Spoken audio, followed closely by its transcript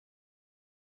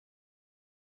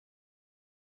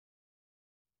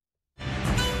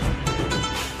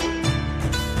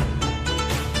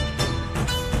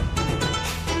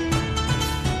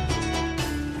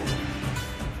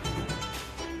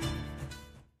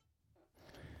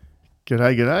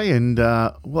G'day, and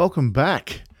welcome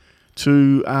back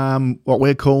to what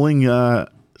we're calling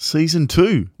Season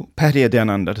 2. Patio Down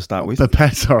Under to start with. Welcome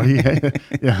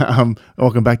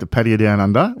back to Patio Down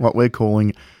Under, what we're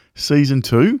calling Season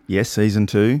 2. Yes, Season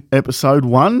 2. Episode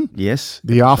 1. Yes.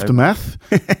 The Aftermath.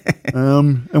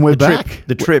 And we're back.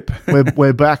 The trip.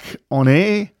 we're back on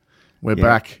air. We're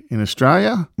back in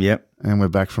Australia. Yep. And we're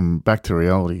back to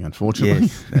reality, unfortunately.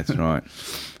 Yes, that's right.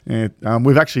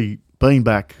 We've actually been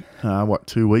back,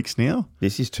 2 weeks now?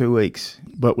 This is 2 weeks.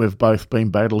 But we've both been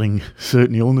battling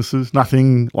certain illnesses.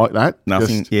 Nothing like that.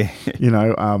 Nothing,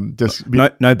 just,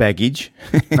 no baggage.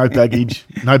 no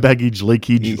baggage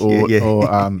leakage or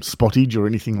spottage or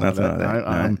anything like Nothing that. Like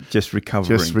that. No, just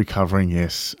recovering. Just recovering,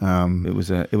 yes. It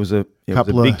was a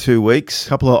big 2 weeks.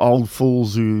 Couple of old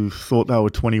fools who thought they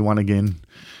were 21 again.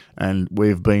 And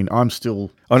I'm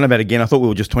still... I don't know about again. I thought we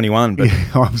were just 21, but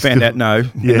found out no,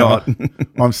 you're not.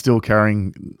 I'm still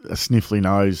carrying a sniffly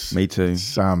nose. Me too.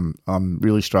 I'm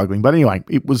really struggling. But anyway,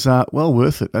 it was well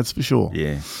worth it, that's for sure.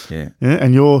 Yeah.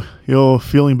 And you're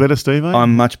feeling better, Steve?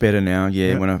 I'm much better now,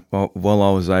 yeah. While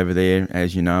I was over there,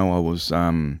 as you know, I was...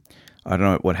 I don't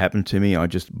know what happened to me. I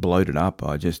just bloated up.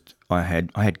 I had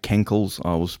cankles.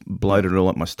 I was bloated all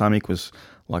up. My stomach was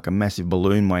like a massive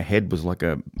balloon. My head was like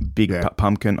a big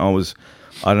pumpkin. I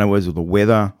don't know whether it was the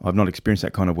weather. I've not experienced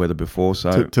that kind of weather before.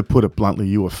 So to put it bluntly,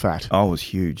 you were fat. I was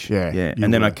huge. Yeah.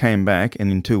 And then I came back,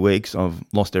 and in 2 weeks, I've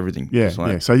lost everything. Yeah.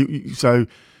 So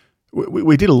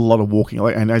we did a lot of walking,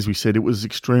 and as we said, it was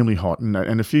extremely hot, and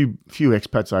a few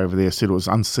expats over there said it was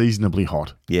unseasonably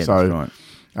hot. Yeah, that's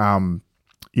right.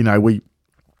 We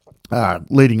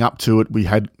leading up to it, we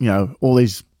had all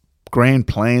these grand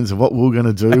plans of what we were going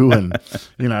to do, and go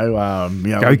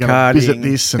karting, visit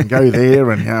this and go there,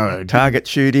 and target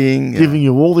shooting, giving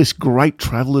you all this great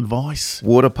travel advice,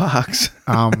 water parks.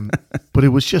 But it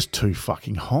was just too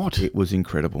fucking hot. It was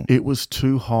incredible. It was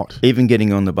too hot. Even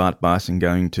getting on the BART bus and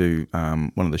going to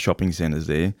one of the shopping centres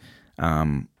there.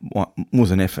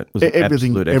 Was an effort. Was an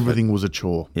absolute effort. Everything was a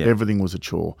chore. Yeah. Everything was a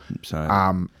chore. So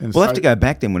we'll have to go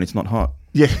back then when it's not hot.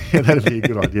 Yeah, that'd be a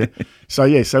good idea. So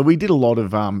we did a lot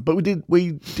of, but we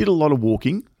did a lot of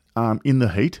walking in the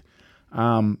heat,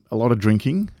 a lot of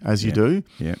drinking as you do.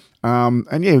 Yeah.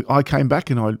 I came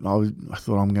back and I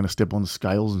thought I'm going to step on the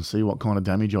scales and see what kind of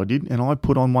damage I did, and I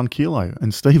put on 1 kilo.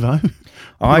 And Steve-O,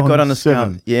 I got on the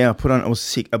scale. Yeah, I was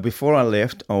sick. Before I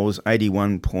left, I was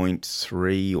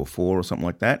 81.3 or 4 or something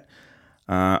like that.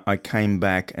 I came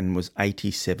back and was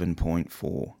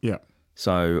 87.4. Yeah.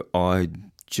 So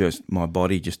my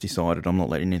body just decided I'm not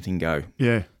letting anything go.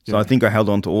 Yeah. So I think I held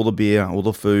on to all the beer, all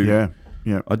the food.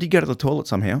 Yeah. I did go to the toilet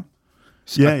somehow.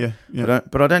 So, yeah.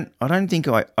 But I don't think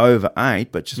I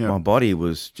overate, but just my body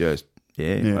was just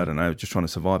I don't know, just trying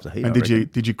to survive the heat. And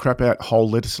did you crap out whole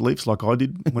lettuce leaves like I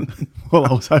did while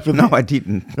I was over there? No, I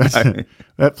didn't.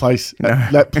 That place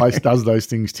does those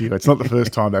things to you. It's not the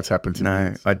first time that's happened to me.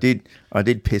 No, I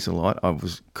did piss a lot. I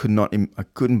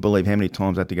couldn't believe how many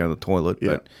times I had to go to the toilet.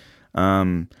 Yeah.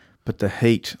 But the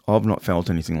heat, I've not felt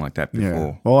anything like that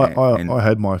before. Yeah. Well, I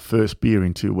had my first beer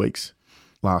in 2 weeks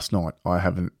last night. I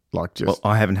haven't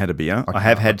I haven't had a beer. I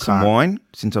have had some wine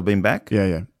since I've been back.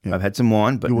 Yeah. I've had some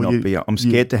wine, but not beer. I'm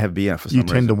scared to have beer for some reason.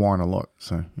 You tend to wine a lot,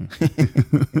 so.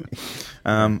 Yeah.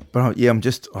 I'm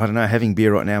just, I don't know, having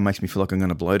beer right now makes me feel like I'm going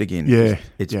to bloat again. Yeah.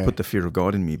 It's put the fear of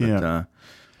God in me, but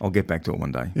I'll get back to it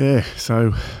one day. Yeah.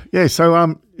 So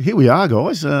here we are,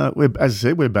 guys. As I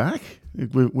said, we're back.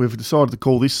 We've decided to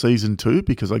call this Season 2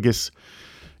 because I guess,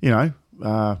 we've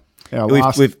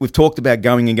talked about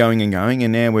going,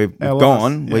 and now we've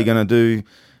gone. We're going to do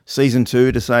Season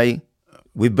 2 to say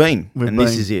we've been,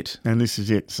 this is it. And this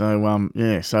is it.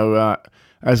 So,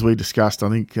 as we discussed, I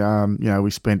think,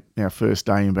 we spent our first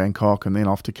day in Bangkok and then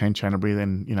off to Kanchanaburi,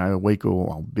 then, a week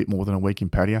or a bit more than a week in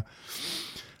Pattaya.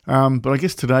 But I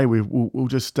guess today we'll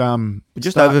just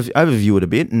overview it a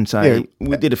bit and say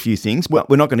we did a few things, but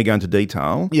we're not going to go into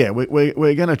detail. Yeah,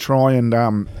 we're going to try and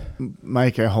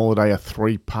make our holiday a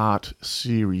 3-part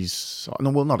series.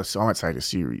 No, well, I won't say a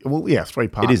series. Well, yeah,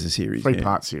 3-part. It is a series.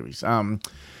 3-part series. And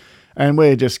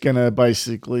we're just going to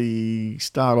basically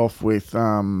start off with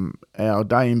our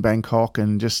day in Bangkok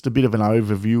and just a bit of an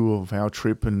overview of our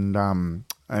trip and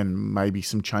maybe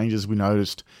some changes we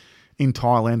noticed in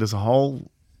Thailand as a whole.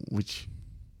 Which,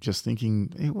 just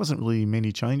thinking, it wasn't really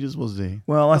many changes, was there?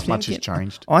 Well, Not much has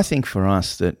changed. I think for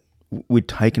us that we'd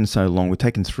taken so long, we'd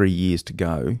taken 3 years to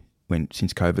go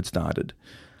since COVID started.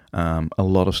 A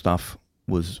lot of stuff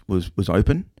was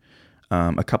open.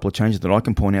 A couple of changes that I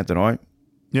can point out that I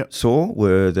saw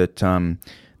were that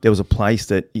there was a place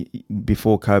that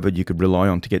before COVID you could rely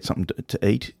on to get something to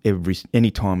eat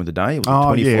any time of the day. It was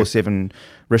a 24/7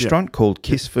 restaurant called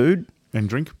Kiss Food. And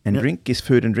drink. Kiss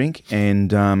Food and Drink.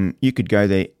 And you could go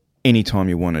there anytime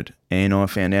you wanted. And I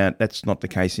found out that's not the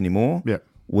case anymore. Yeah.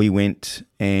 We went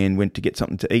to get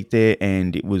something to eat there,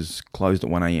 and it was closed at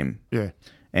 1 a.m. Yeah.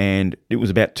 And it was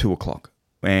about 2 o'clock,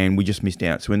 and we just missed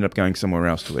out. So we ended up going somewhere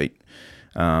else to eat.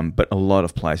 But a lot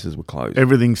of places were closed.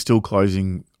 Everything's still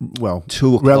closing,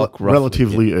 2 o'clock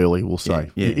relatively early, we'll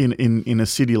say. Yeah. In a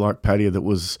city like Pattaya that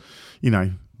was,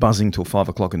 buzzing till 5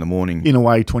 o'clock in the morning. In a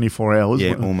way, 24 hours.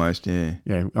 Yeah, almost, yeah.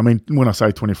 Yeah, I mean, when I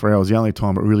say 24 hours, the only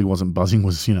time it really wasn't buzzing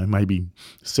was, maybe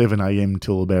 7 a.m.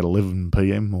 till about 11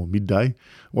 p.m. or midday.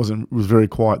 It was very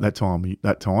quiet that time.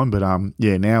 But,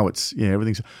 now it's,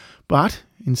 everything's... But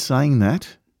in saying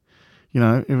that,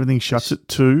 everything shuts at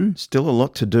 2. Still a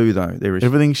lot to do, though.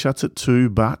 Everything shuts at 2,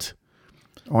 but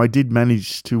I did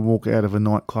manage to walk out of a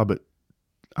nightclub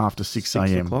after 6 a.m.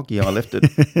 6 o'clock? Yeah, I left at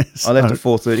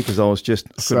 4:30 because I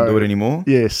couldn't do it anymore.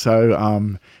 Yeah, so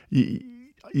I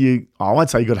won't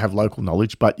say you got to have local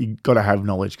knowledge, but you got to have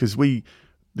knowledge because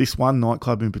this one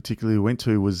nightclub in particular we went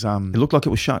to was it looked like it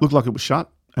was shut. It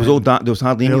was all dark. There was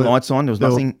hardly any lights on. There was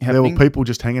nothing happening. There were people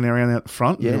just hanging around out the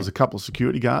front. Yeah. There was a couple of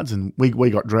security guards, and we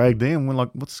got dragged there. And we're like,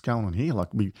 "What's going on here?"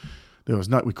 Like we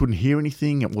couldn't hear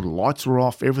anything. The lights were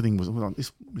off. Everything was like,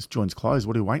 this joint's closed.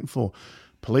 What are you waiting for?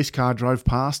 Police car drove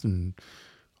past and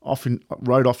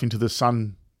rode off into the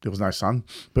sun. There was no sun,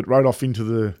 but rode off into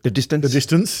the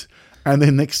distance. And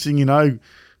then next thing you know,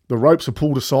 the ropes are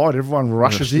pulled aside. Everyone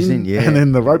rushes in, and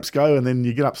then the ropes go, and then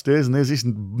you get upstairs, and there's this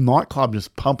nightclub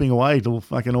just pumping away till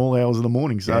fucking all hours of the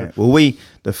morning. So, yeah. Well,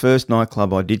 the first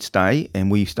nightclub I did stay,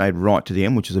 and we stayed right to the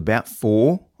end, which was about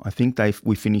 4. I think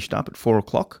we finished up at 4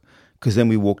 o'clock. Because then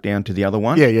we walked down to the other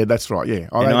one. Yeah, that's right. Yeah,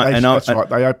 that's right.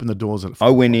 They opened the doors at 4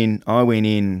 I went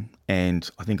in, and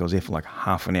I think I was there for like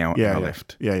half an hour. And I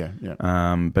left. Yeah.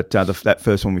 But that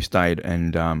first one we stayed,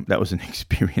 and that was an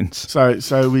experience.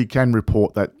 So we can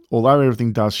report that although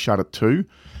everything does shut at 2,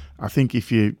 I think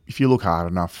if you look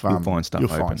hard enough, you'll find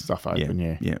stuff open.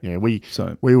 Yeah.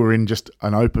 We were in just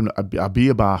a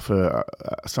beer bar for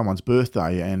someone's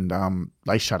birthday, and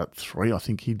they shut at 3. I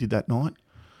think he did that night.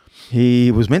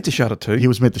 He was meant to shut at 2. He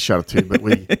was meant to shut at 2, but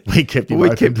we kept him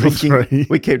open till 3.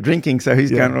 We kept drinking, so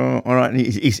he's going, oh, all right.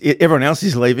 And everyone else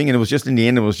is leaving, and it was just in the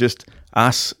end, it was just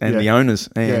us and the owners.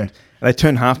 And they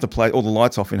turned half the place, all the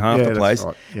lights off in half the place.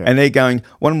 Right. Yeah. And they're going,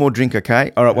 one more drink,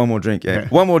 okay? All right, one more drink. Yeah.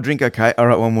 One more drink, okay? All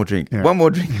right, one more drink. Yeah. One more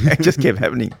drink. It just kept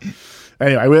happening.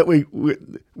 Anyway, we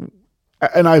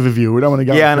an overview. We don't want to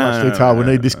go into much detail. We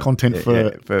need this content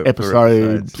for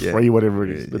episode 3, whatever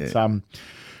it is. But,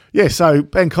 so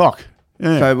Bangkok.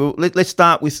 Yeah. So let's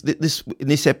start with this. In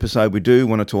this episode, we do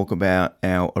want to talk about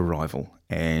our arrival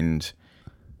and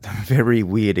the very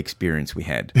weird experience we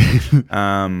had.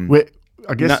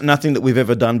 I guess nothing that we've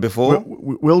ever done before.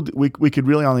 We could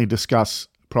really only discuss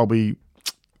probably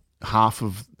half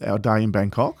of our day in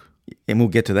Bangkok. And we'll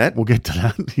get to that.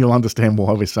 You'll understand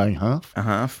why we're saying half. A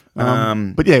half.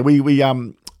 But yeah, we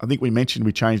I think we mentioned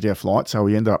we changed our flight, so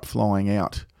we ended up flying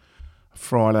out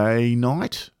Friday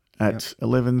night at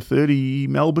 11:30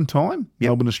 Melbourne time,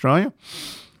 Melbourne, Australia.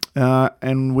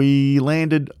 And we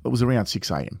landed, it was around 6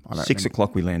 a.m. 6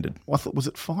 o'clock we landed. I thought, was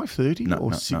it 5:30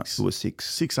 or 6? No, it was 6.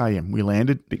 6 a.m. we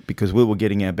landed. Because we were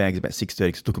getting our bags about 6:30,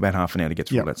 because it took about half an hour to get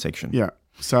through that section. Yeah.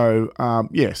 So,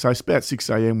 so it's about 6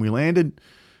 a.m. we landed,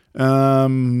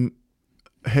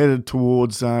 headed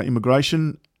towards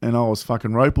immigration, and I was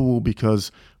fucking ropeable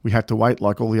because we had to wait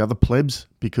like all the other plebs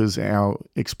because our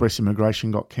express immigration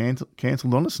got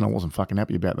cancelled on us, and I wasn't fucking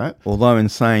happy about that. Although in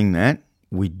saying that,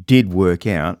 we did work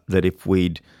out that if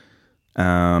we'd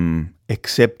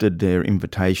accepted their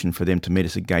invitation for them to meet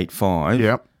us at Gate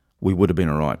 5, we would have been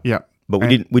all right. Yeah. But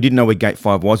we didn't know where Gate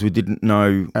 5 was. We didn't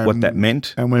know what that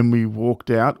meant. And when we walked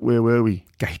out, where were we?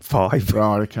 Gate 5.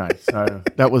 Right, okay. So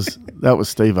that was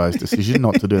Steve-O's decision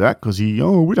not to do that because we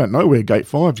don't know where Gate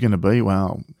 5 is going to be.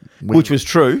 Well, which was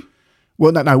true.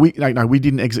 Well, no, we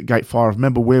didn't exit Gate 5.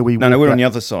 Remember where we? No, we're on the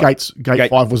other side. Gate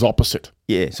 5 was opposite.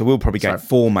 Yeah, so we were probably Gate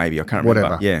 4 maybe. I can't remember.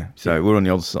 Whatever. Yeah, so we're on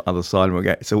the other side.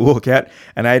 And so we walk out,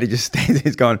 and Ada just stands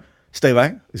there going,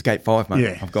 Steve-O, it's Gate 5, mate.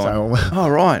 Yeah. I've gone,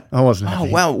 right. I wasn't happy.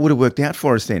 Oh, wow, it would have worked out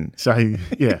for us then. So,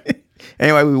 yeah.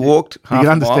 Anyway, we walked half You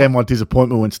can understand my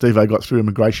disappointment when Steve-O got through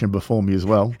immigration before me as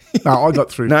well. No, I got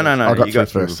through No, I got through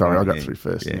first. Sorry, I got through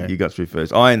first. Yeah, you got through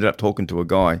first. I ended up talking to a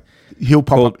guy. He'll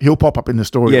pop up in the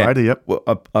story later, yep. Well,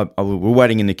 we're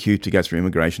waiting in the queue to go through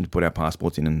immigration to put our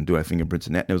passports in and do our fingerprints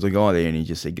and that. And there was a guy there, and he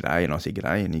just said, g'day, and I said,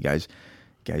 g'day, and he goes,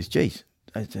 geez,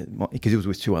 because he was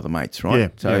with 2 other mates, right? Yeah,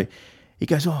 so He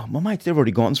goes, "Oh, my mates, they've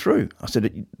already gone through." I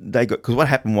said, because what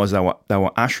happened was they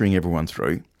were ushering everyone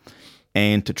through,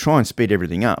 and to try and speed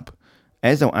everything up,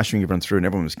 as they were ushering everyone through and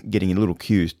everyone was getting in little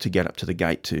queues to get up to the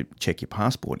gate to check your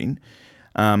passport in,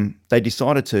 they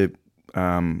decided to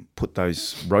put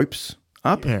those ropes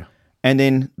up. Yeah. And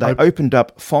then they opened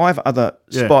up 5 other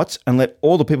spots and let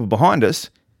all the people behind us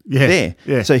there.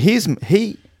 Yeah. So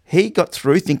he got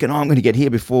through thinking, I'm going to get here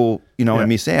before, I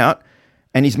miss out.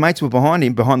 And his mates were behind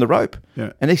him, behind the rope.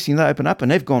 Yeah. And next thing they open up and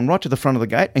they've gone right to the front of the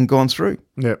gate and gone through.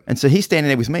 Yeah. And so he's standing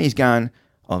there with me. He's going,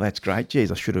 oh, that's great.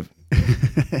 Geez, I should have.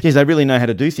 Geez, they really know how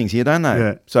to do things here, don't they?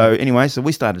 Yeah. So anyway,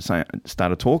 we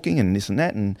started talking and this and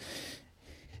that. And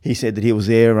he said that he was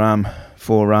there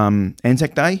for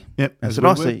Anzac Day. Yep. I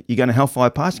said, so you're going to Hellfire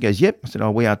Pass? He goes, yep. I said,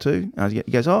 oh, we are too. He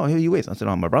goes, oh, who are you with? I said,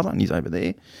 oh, my brother. And he's over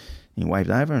there. He waved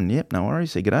over and, yep, no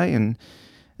worries. Said, g'day.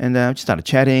 And just started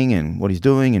chatting and what he's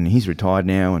doing. And he's retired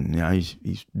now and,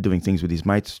 he's doing things with his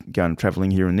mates, going travelling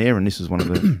here and there. And this is one of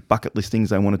the bucket list things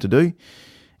they wanted to do.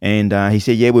 And he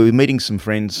said, we were meeting some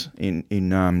friends in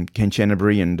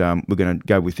Kanchanaburi and we're going to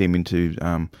go with them into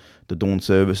the dawn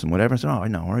service and whatever. I said, oh,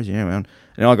 no worries, yeah, man.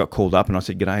 And I got called up and I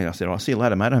said, g'day. I said, I'll see you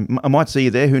later, mate. I might see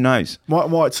you there. Who knows?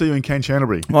 Might see you in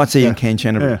Kanchanaburi. Might see you in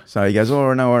Kanchanaburi. Yeah. So he goes,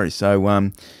 oh, no worries.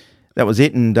 So that was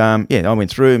it. And I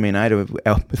went through.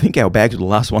 I think our bags were the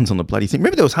last ones on the bloody thing.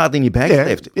 Remember, there was hardly any bags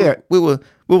left. Yeah. We were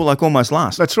like almost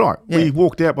last. That's right. Yeah. We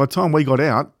walked out. By the time we got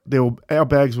out, our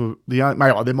bags were the only.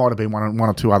 Maybe there might have been one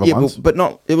or two other ones. But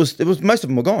not. It was most of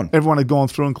them were gone. Everyone had gone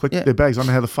through and collected their bags. I don't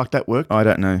know how the fuck that worked. I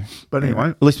don't know. But anyway,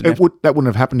 at least that wouldn't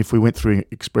have happened if we went through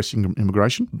express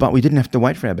immigration. But we didn't have to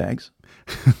wait for our bags.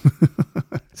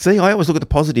 See, I always look at the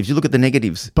positives. You look at the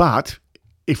negatives. But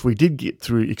if we did get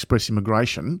through express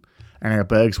immigration and our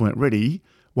bags weren't ready,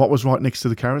 what was right next to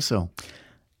the carousel?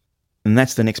 And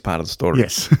that's the next part of the story.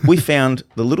 Yes. We found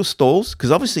the little stalls, because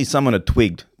obviously someone had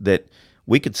twigged that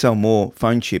we could sell more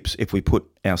phone chips if we put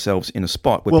ourselves in a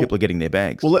spot where people are getting their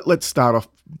bags. Well, let's start off.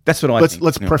 That's what I think.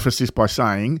 Let's preface this by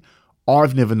saying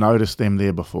I've never noticed them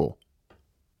there before.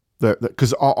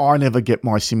 Because I never get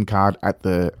my SIM card at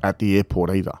the airport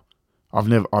either. I've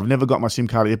never got my SIM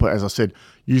card at the airport. As I said,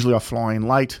 usually I fly in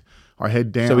late. I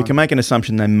head down. So we can make an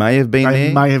assumption they may have been there.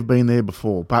 They may have been there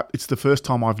before, but it's the first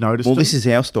time I've noticed Well, them. this is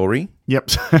our story.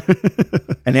 Yep.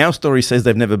 And our story says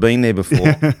they've never been there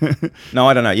before. No,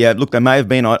 I don't know. Yeah, look, they may have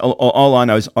been. All I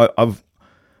know is I've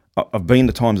been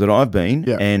the times that I've been,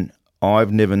 and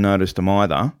I've never noticed them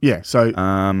either. Yeah. So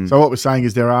what we're saying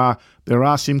is there are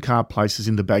SIM card places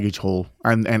in the baggage hall,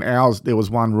 and ours there was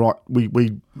one right.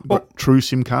 We got true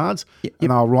SIM cards, and they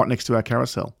were right next to our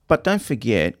carousel. But don't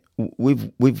forget,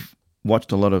 we've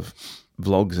watched a lot of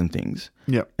vlogs and things.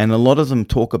 Yep. And a lot of them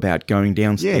talk about going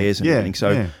downstairs and everything.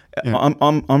 So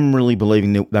I'm really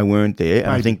believing that they weren't there.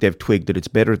 And I think they've twigged that it's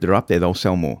better if they're up there, they'll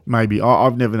sell more. Maybe.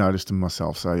 I've never noticed them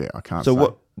myself, so yeah, I can't say.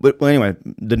 But anyway,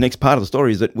 the next part of the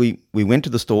story is that we went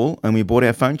to the stall and we bought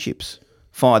our phone chips,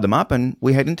 fired them up, and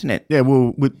we had internet. Yeah,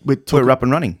 well, we're up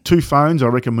and running. 2 phones, I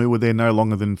reckon we were there no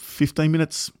longer than 15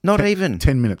 minutes. Not even.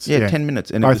 10 minutes. Yeah, 10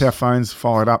 minutes. And both our phones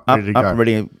fired up, ready to go. Up,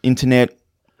 ready, internet,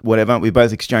 whatever. We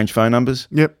both exchanged phone numbers.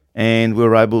 Yep. And we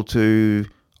were able to,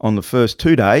 on the first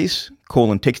 2 days,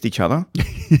 call and text each other.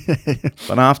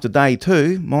 But after day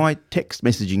 2, my text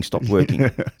messaging stopped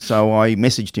working. So I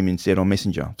messaged him instead on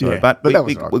Messenger. So, but we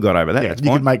got over that. Yeah, that's you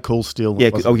fine. could make calls still. Yeah,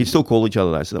 we could still call each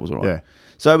other though, so that was all right. Yeah.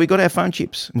 So we got our phone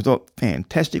chips. We thought,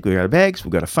 fantastic. We got our bags.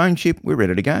 We got a phone chip. We're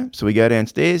ready to go. So we go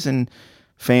downstairs and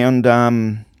found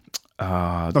the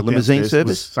limousine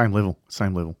service. Same level.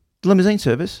 The limousine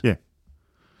service? Yeah.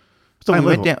 I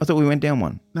thought we went down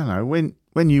one. No.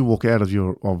 When you walk out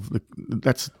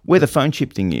that's where the phone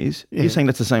chip thing is. Yeah. You're saying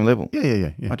that's the same level?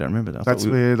 Yeah. I don't remember that. That's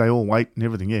where they all wait and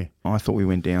everything. Yeah. I thought we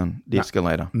went down the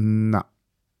escalator. Nah.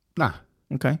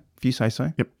 Okay, if you say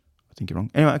so. Yep. I think you're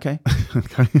wrong. Anyway, okay.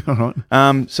 Okay, all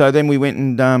right. So then we went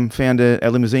and found a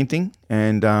limousine thing,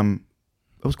 and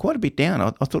it was quite a bit down.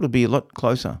 I thought it'd be a lot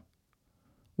closer.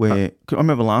 I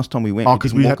remember last time we went.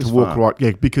 Because we had to walk right.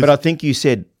 Yeah, because. But I think you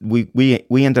said we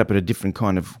ended up at a different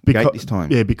kind of gate this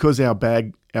time. Yeah, because our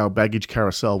baggage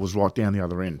carousel was right down the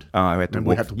other end. Oh, we had to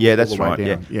walk. Yeah, that's right.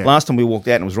 Yeah. Last time we walked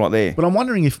out and it was right there. But I'm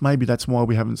wondering if maybe that's why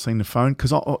we haven't seen the phone,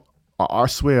 because I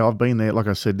swear I've been there. Like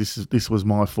I said, this was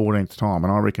my 14th time,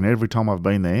 and I reckon every time I've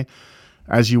been there,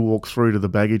 as you walk through to the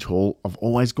baggage hall, I've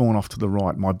always gone off to the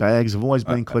right. My bags have always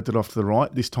been collected off to the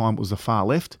right. This time it was the far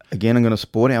left. Again, I'm going to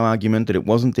support our argument that it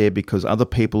wasn't there because other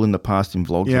people in the past in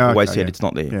vlogs have always said it's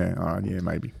not there. Yeah, all right, yeah,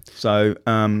 maybe. So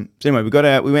anyway, we got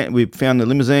out. We found the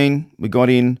limousine. We got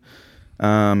into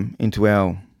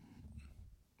our,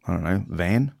 I don't know,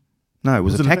 van. No, it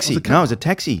was a it taxi. a car? No, it was a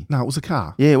taxi. No, it was a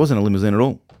car. Yeah, it wasn't a limousine at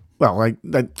all. Well,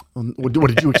 what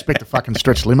did you expect? A fucking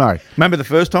stretch limo? Remember the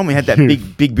first time we had that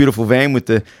big, beautiful van with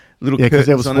the little because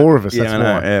there was on 4 it? of us. Yeah, That's I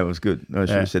know. why. Yeah, it was good. I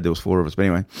should have said there was 4 of us, but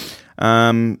anyway.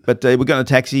 But we got in a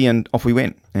taxi and off we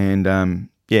went. And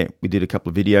we did a couple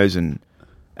of videos. And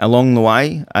along the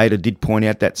way, Ada did point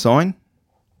out that sign.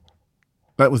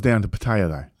 That was down to Pattaya,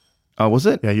 though. Oh, was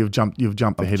it? Yeah, you've jumped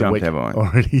ahead a week have I?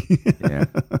 already. Yeah,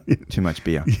 too much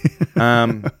beer.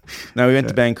 No, we went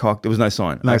to Bangkok. There was no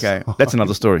sign. Okay, that's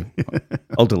another story.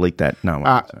 I'll delete that. No,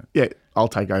 yeah, I'll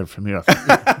take over from here.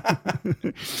 I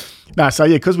think. No, so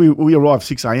yeah, because we arrived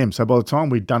 6 a.m. So by the time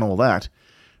we'd done all that,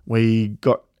 we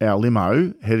got our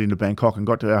limo, headed into Bangkok, and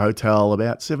got to our hotel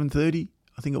about 7:30.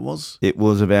 I think it was. It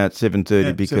was about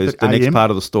 7:30 because 7:30 the next AM. part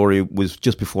of the story was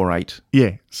just before 8.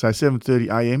 Yeah, so 7:30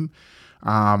 a.m.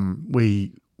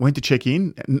 We went to check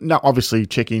in. No, obviously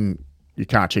check in. You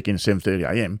can't check in at 7:30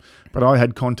 a.m. But I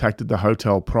had contacted the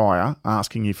hotel prior,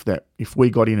 asking if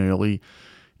we got in early,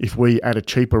 if we at a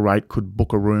cheaper rate could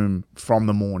book a room from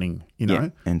the morning,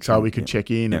 and so we could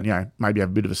check in and maybe have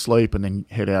a bit of a sleep and then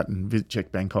head out and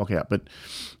check Bangkok out. But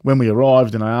when we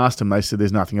arrived and I asked them, they said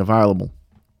there's nothing available.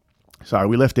 So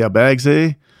we left our bags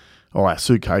there, or our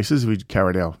suitcases. We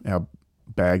carried our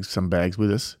bags, some bags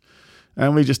with us.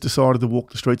 And we just decided to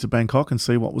walk the streets of Bangkok and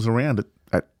see what was around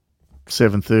at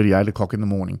 7:30, 8 o'clock in the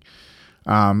morning.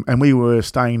 And we were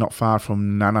staying not far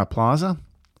from Nana Plaza.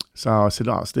 So I said,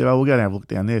 Steve, we'll go and have a look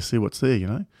down there, see what's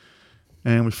there,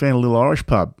 And we found a little Irish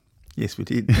pub. Yes, we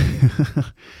did.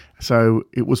 So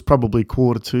it was probably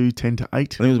 7:45, 10 to 8. I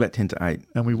think it was about 10 to 8.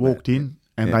 And we walked in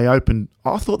and they opened.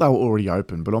 I thought they were already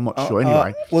open, but I'm not sure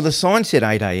anyway. Well, the sign said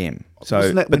 8 a.m.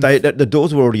 So, But the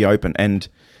doors were already open. And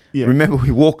remember,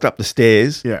 we walked up the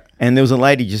stairs and there was a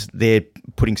lady just there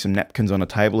putting some napkins on a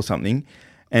table or something.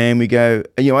 And we go,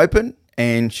 "Are you open?"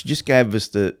 And she just gave us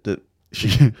the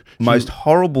most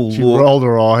horrible look. She rolled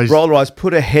her eyes.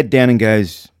 Put her head down and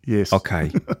goes, "Yes,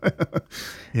 okay."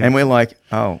 And we're like,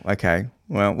 "Oh, okay."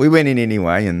 Well, we went in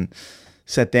anyway and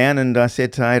sat down, and I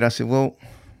said to Aid, "Well,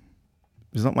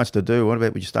 there's not much to do. What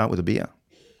about we just start with a beer?"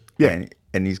 Yeah.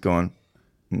 And he's gone,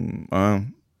 a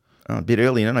bit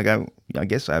early, and I go, "I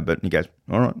guess so," but he goes,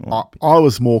 "All right." Well, I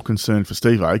was more concerned for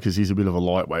Steve-O because he's a bit of a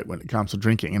lightweight when it comes to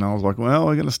drinking, and I was like, well,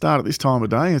 we're going to start at this time of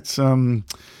day. It's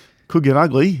could get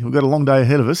ugly. We've got a long day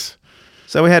ahead of us.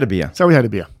 So we had a beer.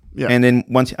 Yeah. And then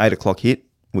once 8 o'clock hit,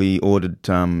 we ordered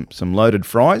some loaded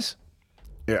fries.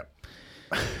 Yeah.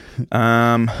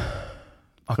 I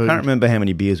can't remember how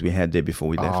many beers we had there before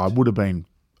we left. It would have been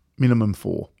minimum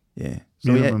 4. Yeah.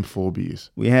 So minimum 4 beers.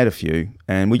 We had a few,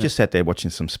 and we just sat there watching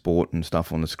some sport and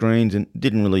stuff on the screens, and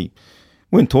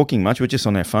weren't talking much. We were just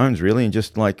on our phones really, and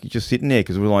just sitting there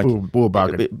because we were like, we were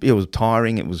bugging. It was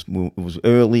tiring. It was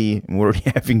early, and we're already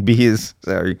having beers.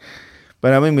 So,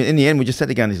 but I mean, in the end, we just sat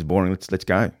there going, "This is boring. Let's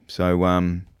go."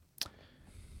 So,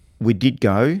 we did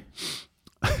go,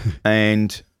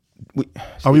 and we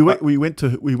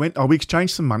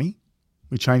exchanged some money.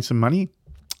 We changed some money.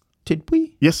 Did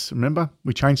we? Yes, remember?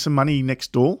 We changed some money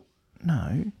next door.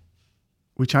 No.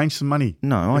 We changed some money.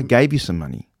 No, I gave you some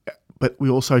money. But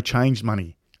we also changed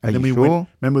money. And Are then you sure?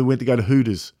 We went to go to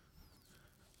Hooters.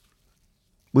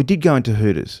 We did go into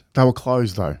Hooters. They were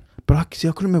closed though. But I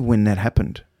couldn't remember when that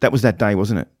happened. That was that day,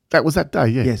 wasn't it? That was that day,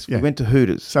 yeah. Yes, we went to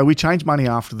Hooters. So we changed money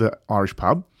after the Irish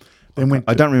pub. Then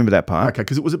I don't remember that part. Okay,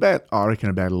 because it was about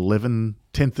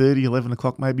 10:30, 11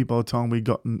 o'clock maybe by the time we'd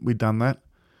done that.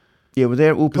 Yeah, we're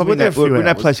there. We're in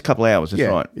that place a couple of hours. That's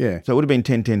right. Yeah. So it would have been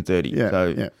 10:30.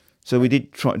 Yeah. So we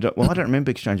did try. Well, I don't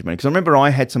remember exchanging money because I remember I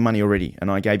had some money already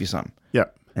and I gave you some. Yeah.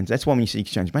 And that's why when you see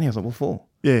exchange money, I was like, "What for?"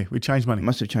 Yeah, we changed money.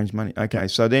 Must have changed money. Okay.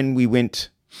 So then we went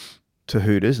to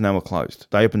Hooters and they were closed.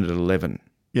 They opened at 11.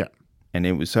 Yeah. And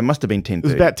it must have been 10:30. It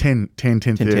was about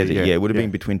 10:30. Yeah, it would have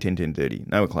been between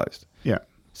 10:30. They were closed. Yeah.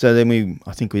 So then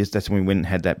that's when we went and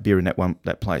had that beer in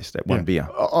that place, one beer.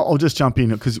 I'll just jump in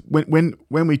because when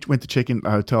we went to check in at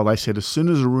the hotel, they said as soon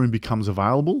as a room becomes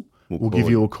available, we'll give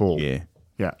you a call. Yeah.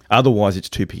 Yeah. Otherwise, it's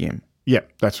 2 p.m. Yeah,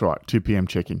 that's right. 2 p.m.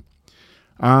 check-in.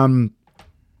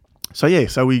 So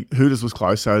Hooters was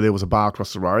closed, so there was a bar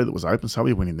across the road that was open, so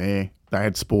we went in there. They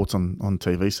had sports on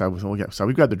TV, so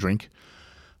we grabbed a drink.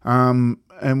 And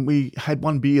we had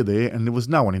one beer there, and there was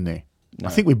no one in there. No.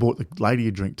 I think we bought the lady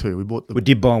a drink too. We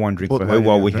did buy one drink for her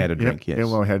while we had a drink. Yes. Yeah,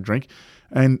 while we had a drink,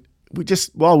 and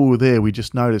while we were there, we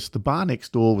just noticed the bar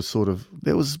next door was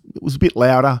it was a bit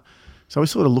louder. So we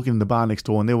sort of looking in the bar next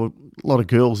door, and there were a lot of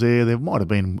girls there. There might have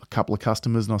been a couple of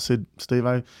customers, and I said,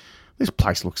 "Steve-O, this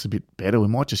place looks a bit better. We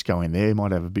might just go in there.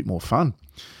 Might have a bit more fun."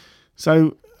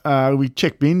 So we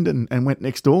checked in and went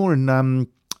next door, and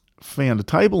found a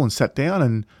table and sat down,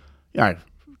 and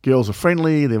girls are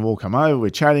friendly. They've all come over. We're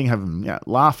chatting,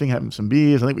 laughing, having some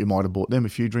beers. I think we might have bought them a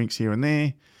few drinks here and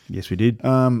there. Yes, we did.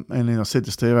 And then I said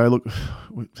to Steve, "Oh, look,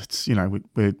 it's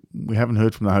we haven't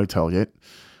heard from the hotel yet.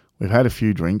 We've had a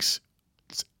few drinks.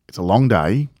 It's a long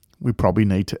day. We probably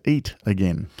need to eat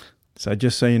again." So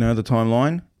just so you know the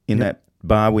timeline, in that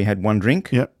bar we had one drink.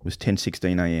 Yep. It was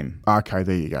 10:16 a.m. Okay,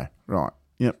 there you go. Right.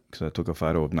 Yep. So I took a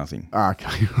photo of nothing.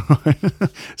 Okay, right.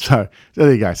 So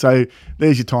there you go. So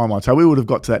there's your timeline. So we would have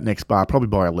got to that next bar probably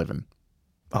by 11.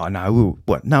 Oh, no.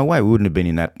 What? No way. We wouldn't have been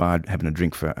in that bar having a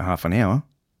drink for half an hour.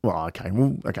 Well, okay.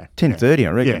 Well, okay. 10:30,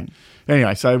 I reckon. Yeah.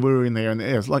 Anyway, so we were in there, and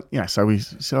it was like, so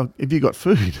have you got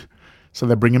food? So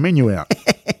they bring a menu out.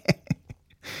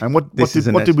 And what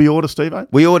did we order, Steve-O?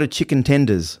 We ordered chicken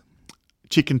tenders.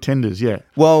 Chicken tenders, yeah.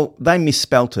 Well, they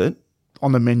misspelt it.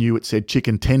 On the menu, it said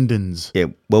chicken tendons. Yeah,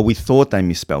 well, we thought they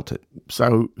misspelt it.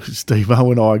 So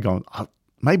Steve-O and I are going,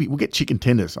 maybe we'll get chicken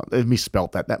tenders. They've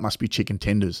misspelt that. That must be chicken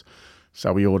tenders.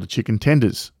 So we ordered chicken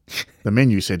tenders. The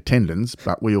menu said tendons,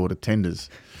 but we ordered tenders.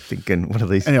 Thinking, what are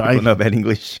these people know about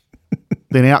English?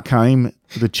 Then out came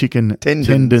the chicken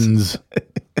tendons.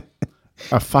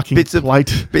 A fucking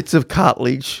plate. Bits of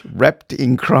cartilage wrapped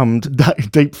in crumbed.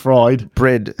 Deep fried.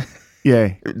 Bread.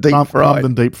 Yeah. Deep fried. Crumbed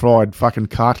and deep fried fucking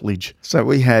cartilage. So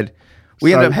we ended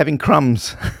up having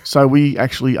crumbs. So we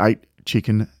actually ate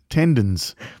chicken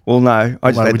tendons. Well, no,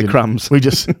 I just ate the crumbs. We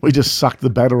just sucked the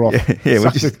batter off. Yeah, we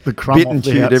just the crumb bit off and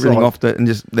the chewed outside. everything off it, and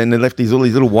then they left all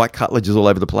these little white cartilages all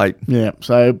over the plate. Yeah.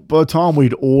 So by the time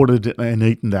we'd ordered it and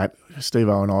eaten that,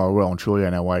 Steve-O and I were well and truly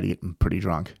on our way to getting pretty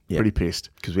drunk, pretty pissed.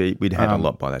 Because we'd had a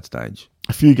lot by that stage.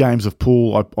 A few games of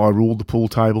pool. I ruled the pool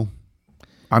table.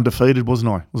 Undefeated,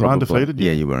 wasn't I? Was I undefeated?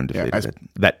 Yeah, you were undefeated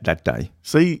that day.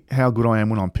 See how good I am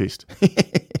when I'm pissed.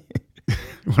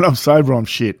 When I'm sober, I'm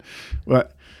shit.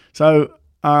 But so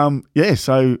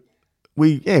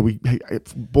we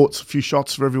bought a few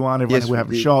shots for everyone. Everyone were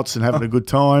having shots and having a good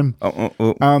time.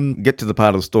 Get to the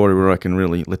part of the story where I can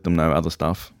really let them know other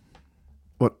stuff.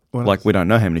 What like else? We don't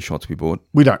know how many shots we bought.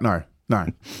 We don't know. No,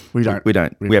 we don't. We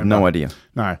don't. We have no idea.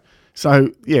 No.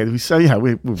 So we're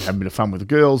having a bit of fun with the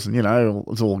girls, and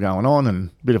it's all going on, and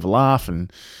a bit of a laugh,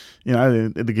 and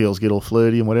the girls get all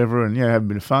flirty and whatever, and having a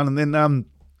bit of fun, and then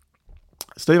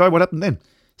Steve-O, what happened then?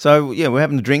 So we're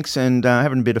having the drinks and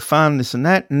having a bit of fun, this and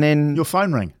that, and then your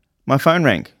phone rang. My phone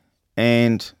rang,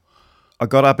 and I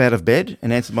got up out of bed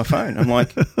and answered my phone. I'm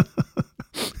like,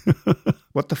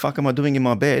 what the fuck am I doing in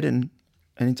my bed? And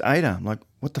it's Ada. I'm like,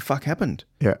 what the fuck happened?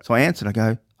 Yeah. So I answered. I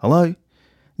go, hello.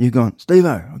 You've gone, Steve-O.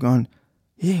 I'm going,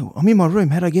 yeah, I'm in my room.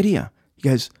 How'd I get here? He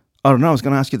goes, I don't know. I was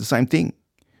going to ask you the same thing.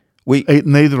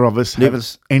 Neither of us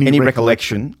have any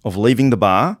recollection of leaving the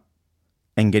bar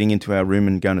and getting into our room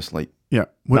and going to sleep. Yeah.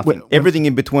 Everything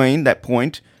in between that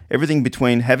point, everything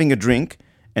between having a drink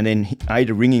and then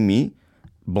Ada ringing me,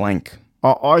 blank.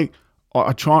 I'm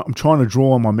trying to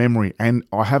draw on my memory, and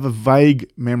I have a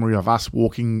vague memory of us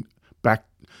walking back.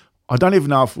 I don't even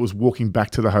know if it was walking back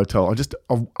to the hotel.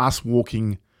 Of us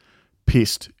walking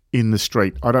pissed in the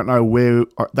street. I don't know where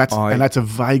that's a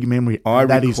vague memory.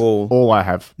 That is all I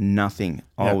have. Nothing.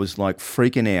 Yeah. I was like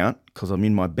freaking out because I'm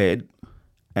in my bed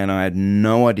and I had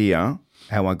no idea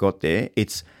how I got there.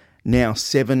 It's now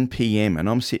 7 p.m. and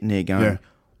I'm sitting there going,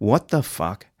 what the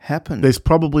fuck happened? There's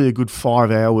probably a good 4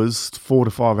 to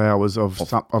 5 hours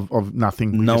of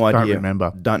nothing. We no idea. Don't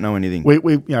remember. Don't know anything.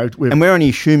 And we're only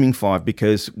assuming 5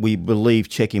 because we believe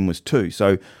check-in was 2.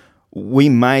 So we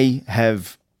may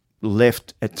have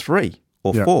left at 3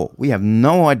 or 4. We have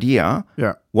no idea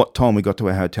what time we got to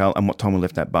our hotel and what time we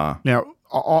left that bar. Now,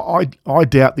 I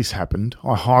doubt this happened.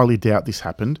 I highly doubt this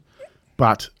happened.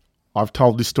 But I've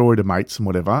told this story to mates and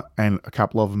whatever, and a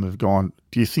couple of them have gone,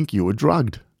 do you think you were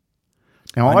drugged?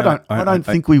 Now, I don't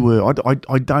think we were.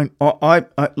 I don't.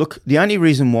 Look, the only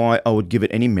reason why I would give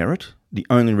it any merit, the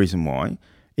only reason why,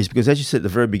 is because, as you said at the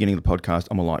very beginning of the podcast,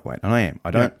 I'm a lightweight, and I am.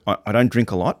 I don't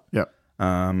drink a lot. Yeah.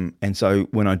 And so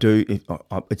when I do,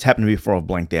 it's happened to me before I've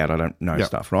blanked out. I don't know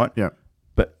stuff, right? Yeah.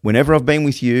 But whenever I've been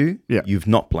with you, you've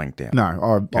not blanked out.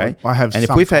 No, okay? I have and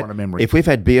some kind of memory. If we've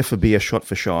had beer for beer, shot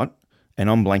for shot, and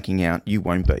I'm blanking out, you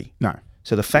won't be. No.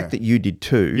 So the fact that you did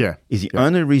too is the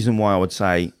only reason why I would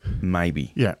say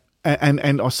maybe. Yeah.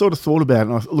 And I sort of thought about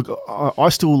it, and I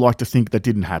still like to think that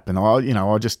didn't happen.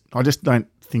 I just don't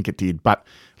think it did. But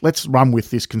let's run with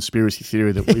this conspiracy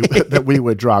theory that we that we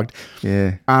were drugged.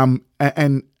 Yeah.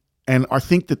 And I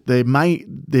think that there may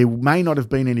not have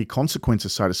been any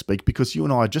consequences, so to speak, because you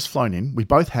and I had just flown in. We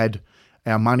both had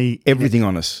our money, everything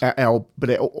on us, all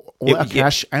our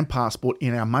cash and passport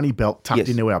in our money belt tucked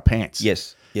into our pants.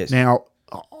 Yes. Now,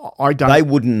 I don't. They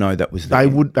wouldn't know that was there.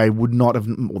 They would not have.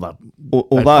 Well, they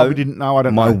Although probably didn't know. I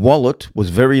don't know. my wallet was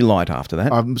very light after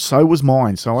that. So was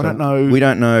mine. So I don't know. We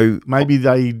don't know. Maybe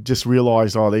they just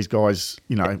realised, these guys,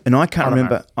 And I can't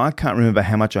remember. I can't remember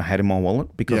how much I had in my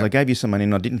wallet because I gave you some money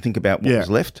and I didn't think about what was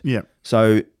left. Yeah.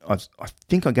 So I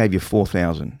think I gave you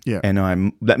 4,000. Yeah.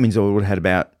 And that means I would have had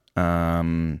about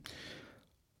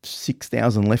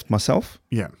 6,000 left myself.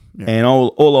 Yeah. Yeah. And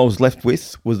all I was left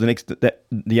with was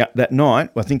that night.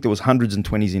 I think there was hundreds and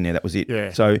 20s in there. That was it.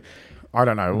 Yeah. So I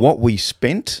don't know what we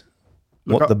spent.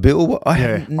 The bill was.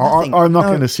 I'm not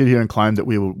going to sit here and claim that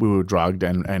we were drugged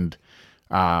and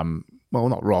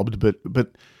not robbed,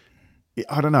 but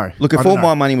I don't know. Look, if all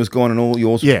my money was gone and all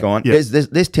yours was gone,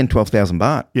 there's 10, 12,000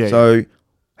 baht. Yeah. So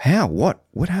how?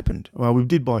 What happened? Well, we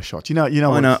did buy shots. I know.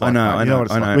 I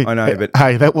know. But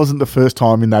hey, that wasn't the first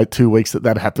time in those 2 weeks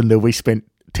that happened. That we spent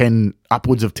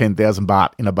upwards of 10,000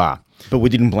 baht in a bar. But we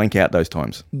didn't blank out those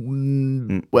times.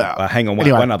 Well, hang on,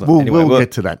 anyway, one other. We'll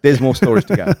get to that. There's more stories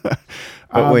to go.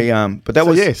 But that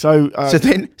was yeah. So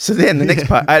then the next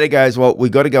part, Ada goes, well, we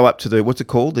got to go up to what's it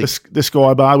called? The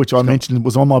Sky Bar, which I mentioned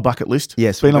was on my bucket list.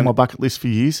 Yes, it's been on my bucket list for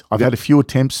years. I've had a few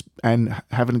attempts and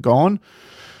haven't gone.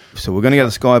 So we're going to go to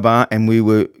the Sky Bar, and we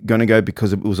were going to go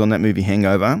because it was on that movie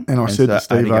Hangover. And I said to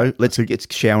Steve-O, let's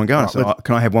get shower and go. So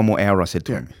can I have one more hour? I said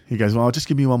to him. He goes, well, just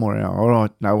give me one more hour. All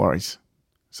right, no worries.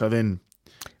 So then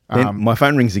my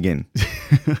phone rings again.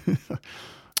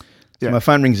 So my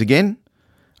phone rings again.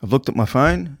 I've looked at my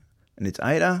phone, and it's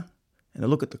Ada, and I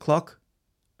look at the clock.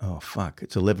 Oh, fuck,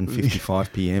 it's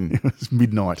 11:55 p.m. It's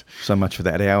midnight. So much for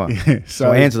that hour. Yeah,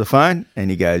 so I answer the phone, and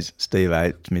he goes, Steve,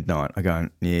 it's midnight. I go,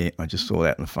 yeah, I just saw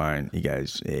that on the phone. He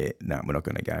goes, yeah, no, we're not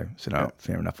going to go. So, no,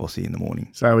 fair enough, I'll see you in the morning.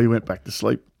 So we went back to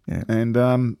sleep. Yeah. And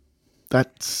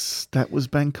that was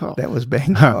Bangkok. That was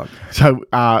Bangkok. So,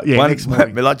 next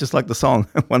morning. Just like the song,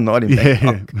 one night in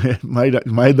Bangkok. Yeah,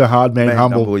 made the hard man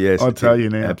humble. Yes, I'll tell you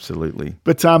now. Absolutely.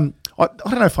 But I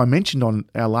don't know if I mentioned on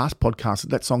our last podcast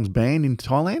that song's banned in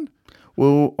Thailand.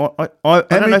 Well, how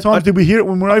many times did we hear it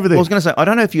when we were over there? I was going to say, I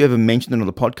don't know if you ever mentioned it on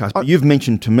the podcast, but you've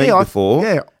mentioned to me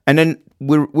before. And then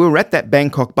we were at that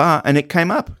Bangkok bar and it came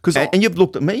up. And you've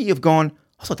looked at me, you've gone,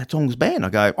 I thought that song was banned. I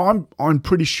go, I'm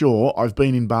pretty sure I've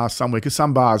been in bars somewhere because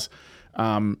some bars,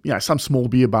 some small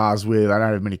beer bars where they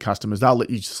don't have many customers, they'll let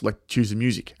you just choose the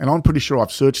music. And I'm pretty sure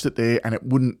I've searched it there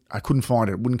and I couldn't find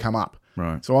it. It wouldn't come up.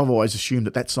 Right. So I've always assumed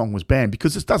that song was banned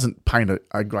because it doesn't paint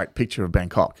a great picture of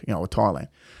Bangkok, or Thailand.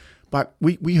 But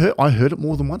I heard it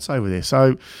more than once over there.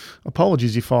 So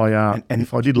apologies if I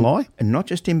did lie. And not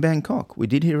just in Bangkok, we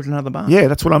did hear it at another bar. Yeah,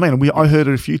 that's what I mean. I heard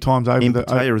it a few times over in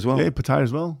Pattaya as well. Yeah, Pattaya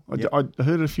as well. Yep. I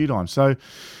heard it a few times. So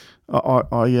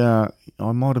I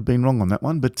might have been wrong on that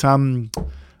one, but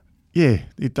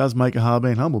it does make a hard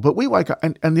man humble. But we wake up,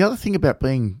 and the other thing about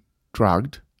being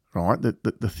drugged, right?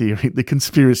 The theory, the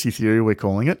conspiracy theory we're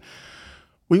calling it.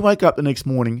 We wake up the next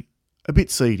morning. A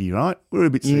bit seedy, right? We're a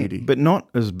bit seedy. But not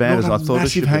as bad as I thought it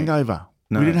should be. Massive hangover.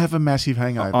 No. We didn't have a massive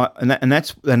hangover. And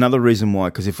that's another reason why,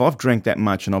 because if I've drank that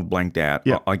much and I've blanked out,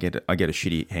 I get a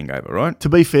shitty hangover, right? To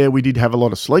be fair, we did have a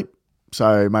lot of sleep,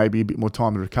 so maybe a bit more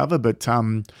time to recover. But,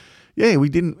 we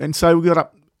didn't. And so we got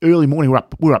up early morning.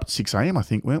 We were up at 6 a.m., I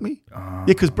think, weren't we?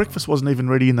 Because breakfast wasn't even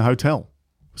ready in the hotel.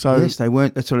 So yes, they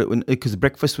weren't. That's what because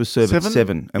breakfast was served at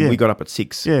 7 and we got up at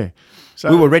 6. Yeah. So,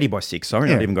 we were ready by 6. Sorry,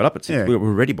 not even got up at 6. Yeah. We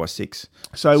were ready by 6.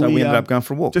 So we ended up going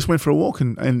for a walk. Just went for a walk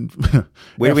and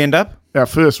where did we end up? Our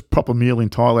first proper meal in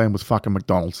Thailand was fucking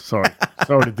McDonald's. Sorry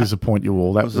to disappoint you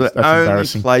all. That's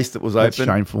embarrassing. Only place that was open. That's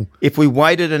shameful. If we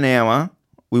waited an hour,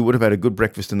 we would have had a good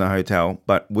breakfast in the hotel,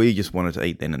 but we just wanted to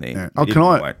eat then and there.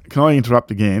 Yeah. Can I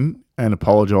interrupt again and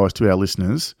apologise to our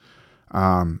listeners,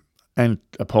 and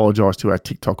apologise to our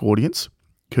TikTok audience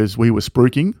because we were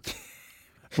spruiking.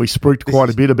 We spruiked quite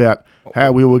a bit about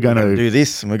how we were going to do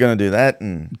this and we're going to do that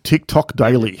and TikTok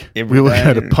daily. We were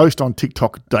going to post on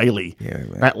TikTok daily. Yeah,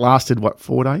 that lasted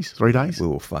 4 days, 3 days? We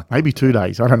were fucked. Maybe 2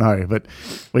 days. I don't know, but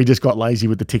we just got lazy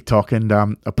with the TikTok and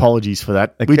apologies for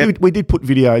that. We did put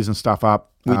videos and stuff up.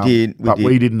 We did,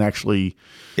 we didn't actually.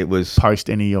 It was post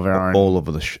any of our own all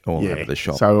over the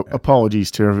shop. So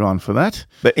apologies to everyone for that.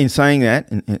 But in saying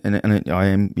that,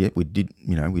 and we did.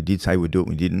 We did say we'd do it.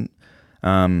 We didn't.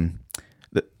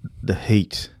 The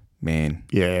heat, man.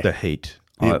 Yeah. The heat.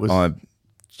 I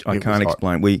can't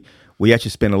explain. We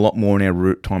actually spent a lot more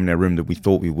time in our room than we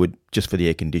thought we would just for the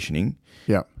air conditioning.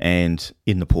 Yeah. And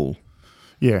in the pool.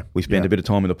 Yeah. We spent a bit of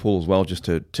time in the pool as well just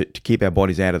to keep our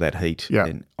bodies out of that heat. Yeah.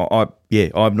 And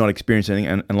I've not experienced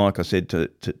anything. And like I said to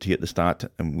get the start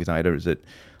with Ada is that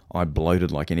I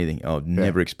bloated like anything. I've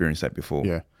never experienced that before.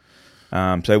 Yeah.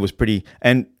 So it was pretty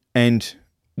and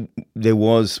there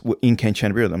was in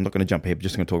Kanchanaburi. I'm not going to jump ahead, but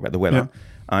just going to talk about the weather.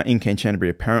 In Kanchanaburi,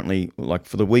 apparently, like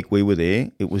for the week we were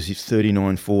there, it was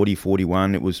 39, 40,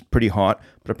 41. It was pretty hot.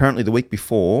 But apparently the week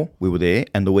before we were there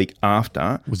and the week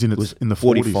after was in the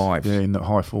 45. 40s. Yeah, in the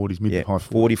high 40s, mid high 40s.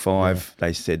 45,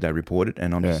 they said they reported.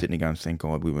 And I'm just sitting there going, thank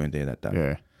God we weren't there that day.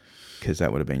 Yeah. Because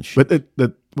that would have been shit.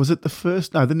 But was it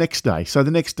the next day? So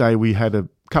the next day we had a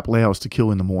couple of hours to kill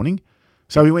in the morning.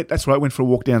 So we went for a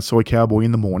walk down Soy Cowboy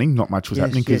in the morning. Not much was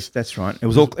happening. Yes, that's right.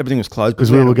 Everything was closed. Because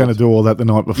we were going to do all that the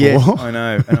night before. Yes, I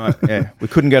know. And we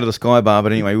couldn't go to the Sky Bar,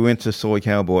 but anyway, we went to Soy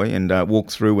Cowboy and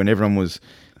walked through when everyone was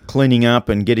cleaning up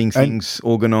and getting things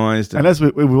organised. And as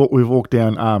we walked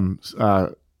down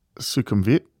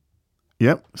Sukhumvit,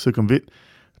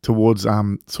 towards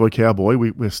Soy Cowboy,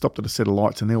 we stopped at a set of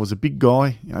lights and there was a big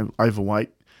guy,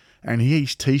 overweight, and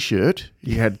his T-shirt,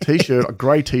 he had a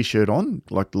grey T-shirt on,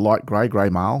 like the light grey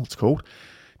male, it's called,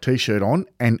 T-shirt on,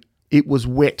 and it was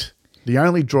wet. The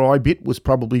only dry bit was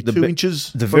probably 2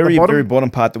 inches. The very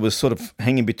bottom part that was sort of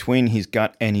hanging between his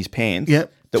gut and his pants.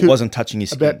 Yep. That wasn't touching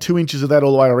his skin. About 2 inches of that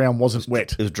all the way around wasn't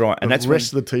wet. It was dry. And the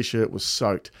rest of the T-shirt was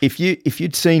soaked. If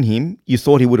you'd seen him, you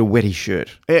thought he would have wet his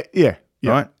shirt. Yeah.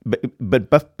 Right? But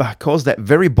because that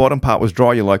very bottom part was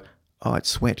dry, you're like, oh, it's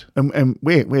sweat. And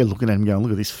we're looking at him going,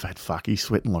 look at this fat fuck. He's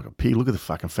sweating like a pig. Look at the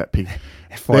fucking fat pig.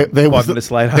 Five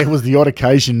minutes later. There was the odd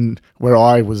occasion where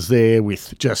I was there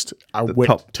with just a wet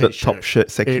T-shirt. The top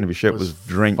section of his shirt was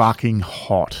drenched. Fucking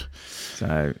hot.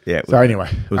 So, yeah. Anyway.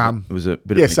 It was a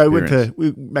bit of an so we experience.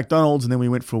 went to McDonald's and then we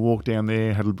went for a walk down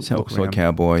there, had a look around.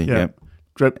 Cowboy,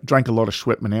 Drank a lot of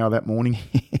Schweppmanau that morning.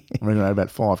 I reckon I had about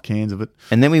 5 cans of it.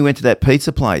 And then we went to that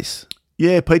pizza place.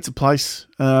 Yeah, pizza place.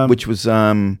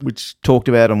 Which talked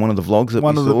about on one of the vlogs that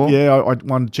we saw. I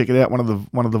wanted to check it out. One of the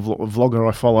vlogger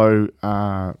I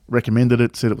follow recommended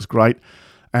it, said it was great.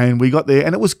 And we got there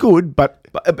and it was good, but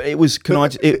it was,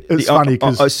 it's funny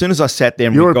because as soon as I sat there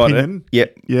and we got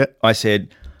it, I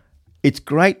said, it's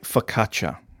great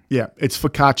focaccia. Yeah, it's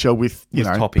focaccia with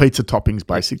pizza toppings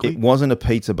basically. It wasn't a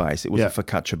pizza base; it was a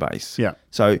focaccia base. Yeah.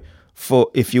 So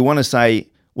if you want to say,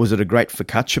 was it a great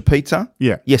focaccia pizza?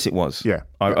 Yeah. Yes, it was. Yeah.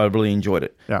 I really enjoyed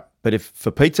it. Yeah. But if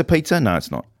for pizza, no,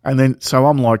 it's not. And then so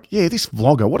I'm like, yeah, this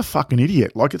vlogger, what a fucking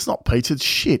idiot! Like it's not pizza, it's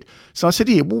shit. So I said,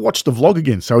 yeah, we'll watch the vlog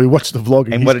again. So we watched the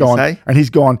vlog, and what did he say? And he's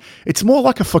gone, it's more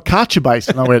like a focaccia base.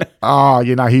 And I went,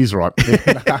 he's right.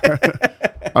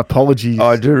 Apologies.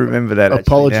 I do remember that.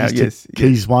 Apologies to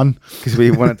Keys One. Because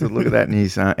we wanted to look at that,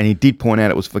 and he did point out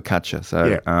it was focaccia.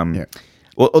 So,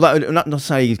 although not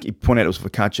saying he pointed out it was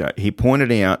focaccia, he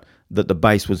pointed out that the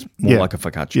base was more like a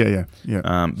focaccia.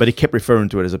 Yeah. But he kept referring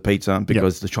to it as a pizza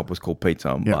because the shop was called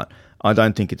Pizza. Yeah. But I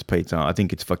don't think it's pizza. I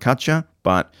think it's focaccia,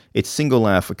 but it's single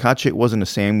layer focaccia. It wasn't a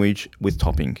sandwich with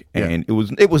topping, and it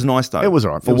was nice though. It was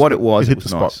all right. For what it was. It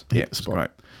was nice. Yeah, it was great.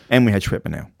 And we had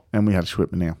Schweppmanau.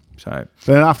 So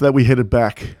then after that, we headed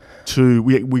back to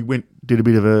we did a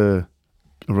bit of a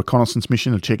reconnaissance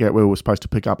mission to check out where we were supposed to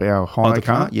pick up our hire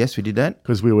car. Yes, we did that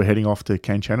because we were heading off to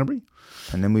Kanchanaburi.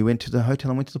 And then we went to the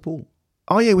hotel and went to the pool.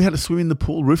 Oh yeah, we had to swim in the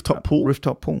pool, rooftop pool.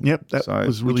 Yep, that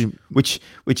was really which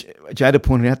Jada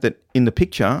pointed out that in the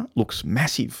picture looks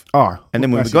massive. Oh, and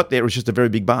then when we got there, it was just a very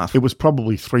big bath. It was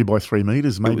probably 3 by 3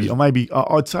 meters, maybe, or maybe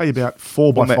I'd say about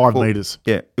 4 by 5 meters.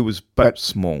 Yeah, it was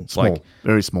small,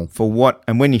 very small. For what?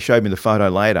 And when he showed me the photo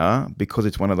later, because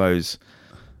it's one of those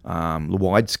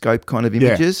wide scope kind of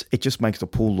images, it just makes the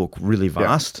pool look really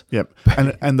vast. Yep.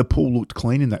 and the pool looked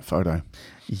clean in that photo.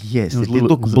 Yes, it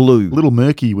looked blue. A little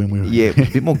murky when we were... Yeah,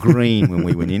 a bit more green when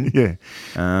we went in. Yeah.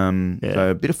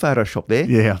 So a bit of Photoshop there.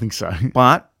 Yeah, I think so.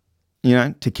 But,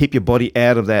 to keep your body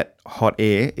out of that hot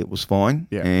air, it was fine.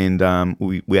 Yeah. And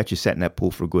we actually sat in that pool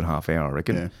for a good half hour, I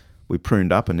reckon. Yeah. We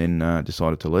pruned up and then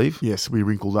decided to leave. Yes, we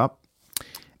wrinkled up.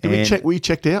 We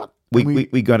checked out? We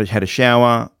had a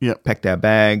shower, packed our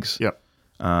bags. Yep.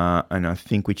 And I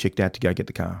think we checked out to go get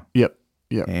the car. Yep.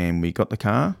 And we got the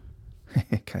car.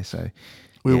 Okay, so...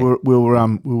 We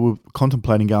were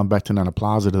contemplating going back to Nana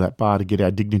Plaza to that bar to get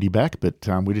our dignity back, but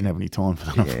we didn't have any time for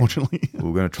that, unfortunately. We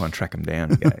were going to try and track them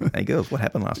down and go, hey girls, what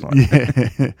happened last night?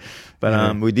 Yeah.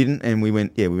 But we didn't, and we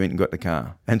went and got the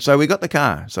car. And so we got the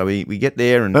car. So we get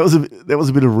there, and that was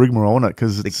a bit of rigmarole on it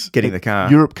because it's getting the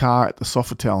car. Europe car at the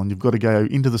Sofitel, and you've got to go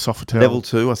into the Sofitel. Level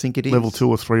 2, I think it is. Level 2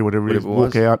 or 3, whatever it is.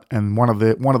 Walk out, and one of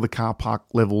the car park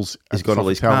levels has got all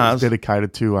these cars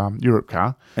dedicated to Europe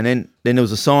car. And then there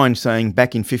was a sign saying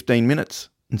back in 15 minutes.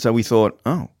 And so we thought,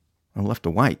 I'll have to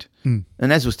wait. Mm.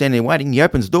 And as we're standing there waiting, he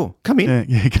opens the door. Come in.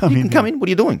 Yeah, come in. Come in. What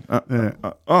are you doing?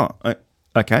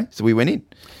 Okay, so we went in.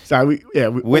 So we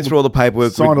Went through all the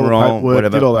paperwork, signed all the paperwork,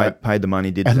 whatever, did all that. paid the money,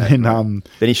 did And that. then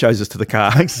Then he shows us to the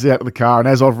car. takes us out of the car, and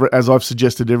as I've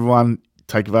suggested to everyone,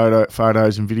 take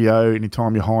photos and video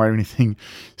anytime you hire anything.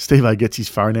 Steve-O gets his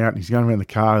phone out and he's going around the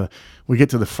car. We get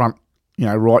to the front,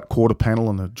 right quarter panel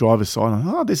on the driver's side.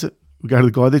 And, there's a. We go to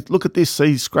the guy. Look at this. See,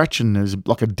 he's scratching. There's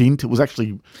like a dent. It was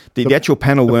actually the actual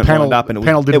panel weren't lined up, and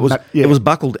it was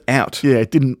buckled out. Yeah, it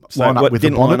didn't line up with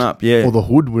the bonnet or the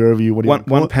hood, wherever you want to call it.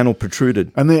 One panel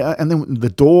protruded, and then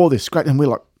the door. They're scratching. And we're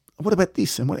like, what about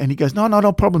this? And he goes,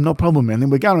 no problem. And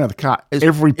then we're going around the car.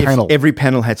 Every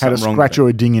panel had something wrong. A scratch or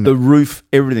a ding in it. The roof,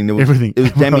 everything. Everything. It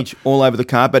was damage all over the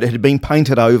car, but it had been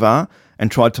painted over and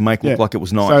tried to make look like it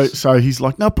was nice. So he's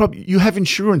like, no problem. You have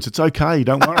insurance. It's okay.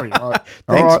 Don't worry. Like,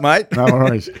 thanks, mate. No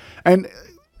worries. And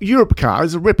Europe Car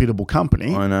is a reputable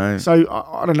company. I know. So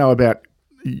I don't know about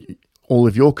all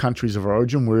of your countries of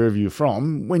origin, wherever you're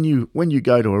from. When you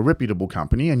go to a reputable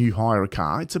company and you hire a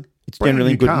car, it's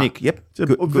generally good nick. Yep.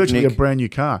 It's virtually a brand new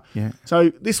car. Yeah.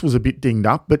 So this was a bit dinged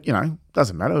up, but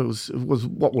doesn't matter. It was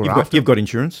what we're after. You've got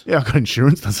insurance. Yeah, I've got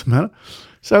insurance. Doesn't matter.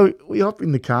 So we hop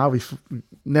in the car. We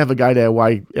navigate our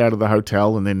way out of the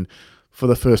hotel, and then for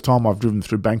the first time, I've driven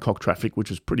through Bangkok traffic, which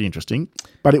was pretty interesting.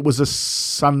 But it was a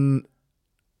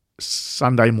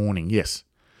Sunday morning. Yes,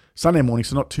 Sunday morning,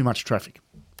 so not too much traffic.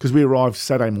 Because we arrived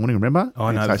Saturday morning, remember?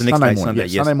 Oh, no, so the next day, Sunday,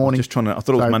 yes. Sunday morning. I thought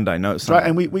it was Monday. No, it's Sunday.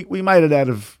 And we made it out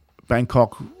of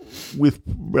Bangkok with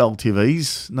relative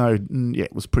ease.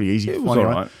 It was pretty easy. It was all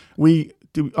right. Was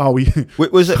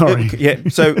it? Sorry. Yeah.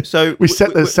 So we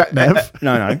set the sat nav.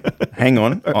 No. Hang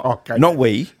on. Okay. Not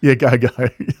we. Yeah, go.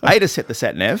 Ada set the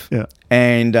sat nav. Yeah.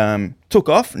 And took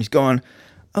off, and he's going,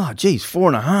 oh, geez,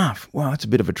 4.5. Wow, that's a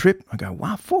bit of a trip. I go,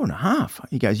 wow, 4.5.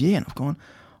 He goes, yeah. And I've gone,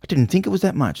 I didn't think it was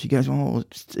that much. He goes, well,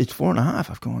 it's 4.5.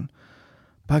 I've gone,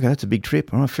 bugger, that's a big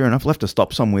trip. All right, fair enough. We'll have to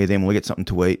stop somewhere then. We'll get something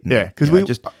to eat. Yeah,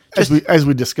 because as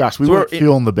we discussed, we weren't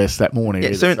feeling the best that morning.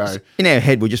 Yeah, so in our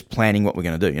head, we're just planning what we're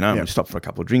going to do. We'll stop for a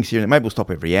couple of drinks here. Maybe we'll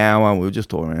stop every hour. We'll just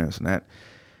talk around this and that.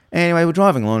 Anyway, we're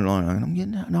driving along, and I'm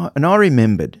getting, and I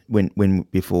remembered when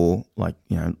before,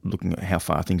 looking at how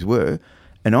far things were,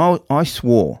 and I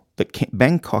swore that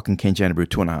Bangkok and Kanchanaburi were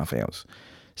 2.5 hours.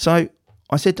 So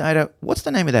I said to Ada, what's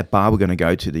the name of that bar we're going to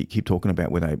go to that you keep talking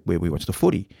about where we watch the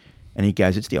footy? And he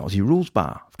goes, it's the Aussie Rules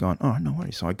Bar. I've gone, oh, no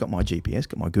worries. So I got my GPS,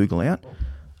 got my Google out,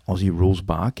 Aussie Rules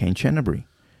Bar, Kanchanaburi.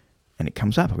 And it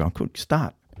comes up. I've gone, quick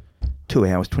start. 2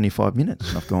 hours, 25 minutes.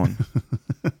 And I've gone,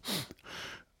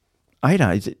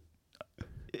 Ada, is it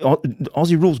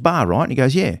Aussie Rules Bar, right? And he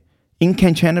goes, yeah. In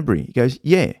Kanchanaburi. He goes,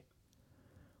 yeah.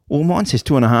 Well, mine says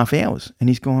 2.5 hours. And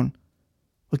he's gone,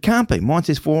 well, it can't be. Mine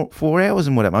says 4 hours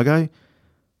and whatever. I go,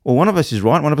 well, one of us is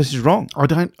right, one of us is wrong.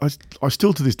 I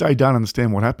still to this day don't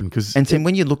understand what happened. And then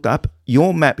when you looked up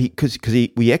your map, because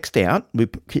we X'd out, we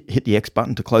hit the X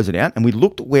button to close it out, and we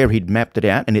looked at where he'd mapped it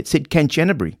out, and it said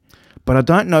Kanchanaburi. But I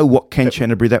don't know what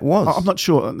Kanchanaburi that was. I'm not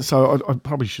sure. So I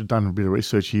probably should have done a bit of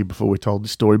research here before we told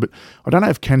this story, but I don't know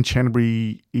if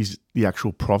Kanchanaburi is the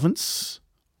actual province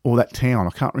or that town.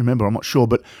 I can't remember. I'm not sure.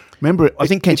 But remember, I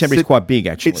think Kanchanaburi is quite big,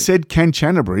 actually. It said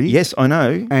Kanchanaburi. Yes, I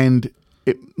know. And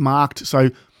it marked, so...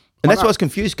 And that's why I was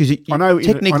confused, because I know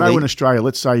in Australia,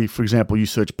 let's say, for example, you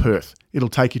search Perth, it'll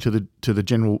take you to the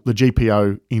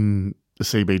GPO in the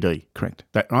CBD. Correct.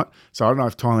 That right? So I don't know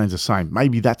if Thailand's the same.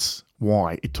 Maybe that's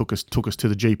why it took us to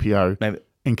the GPO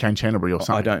in Kanchanaburi or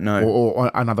something. I don't know.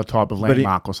 Or another type of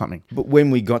landmark or something. But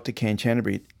when we got to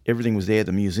Kanchanaburi, everything was there,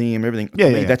 the museum, everything.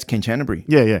 Yeah. That's Kanchanaburi.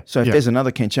 Yeah. So if there's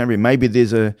another Kanchanaburi, maybe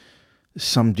there's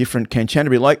some different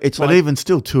Kanchanaburi. But even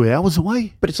still 2 hours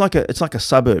away. But it's like a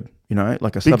suburb,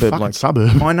 like a big suburb. Fucking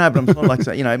suburb. I know, but I'm not like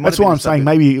that. That's why I'm saying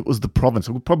maybe it was the province.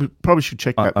 We probably should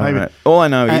check that. Maybe. All I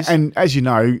know is, and as you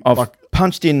know, I've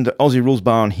punched in the Aussie Rules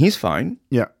Bar on his phone.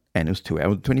 Yeah. And it was 2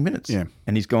 hours and 20 minutes. Yeah.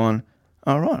 And he's gone,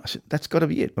 all right. I said, that's got to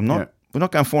be it. We're not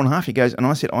going 4.5. He goes, and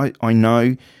I said, I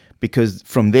know, because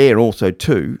from there also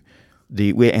too,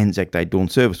 where Anzac Day dawn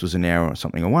service was an hour or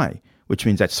something away, which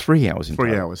means that's 3 hours in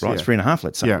 3 hours, right? Yeah. 3.5,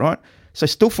 let's say, right? So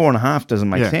still 4.5 doesn't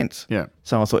make sense. Yeah.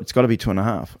 So I thought it's got to be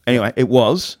 2.5. Anyway, it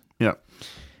was. Yeah.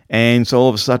 And so all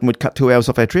of a sudden we'd cut 2 hours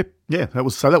off our trip. Yeah, that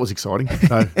was exciting.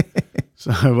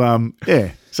 So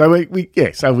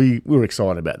we were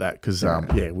excited about that because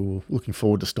we were looking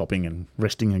forward to stopping and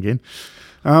resting again.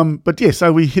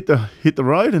 So we hit the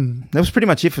road, and that was pretty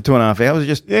much it for 2.5 hours. It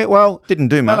just didn't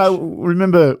do much. No,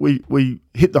 remember we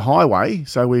hit the highway,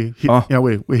 so we hit,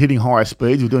 we're hitting higher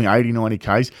speeds. We're doing 80, 90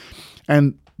 k's,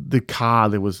 and the car,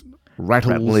 there was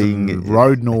rattling, and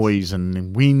road noise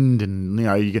and wind, and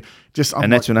you get just.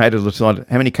 And that's when I had to decide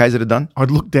how many k's it had done. I'd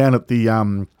looked down at the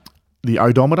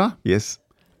odometer. Yes.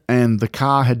 And the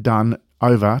car had done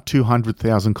over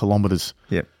 200,000 kilometres.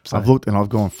 Yep. So I've looked and I've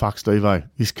gone, fuck, Steve-O,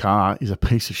 this car is a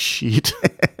piece of shit.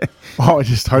 I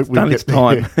just hope we get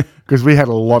time because we had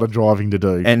a lot of driving to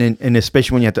do. and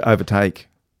especially when you had to overtake.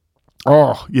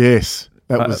 Oh, yes.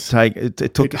 That was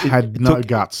it had no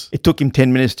guts. It took him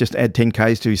 10 minutes just to add 10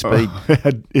 Ks to his speed.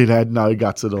 It had no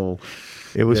guts at all.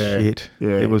 It was shit.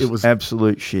 Yeah, it was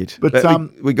absolute shit. But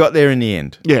we got there in the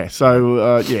end. Yeah,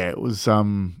 so it was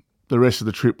the rest of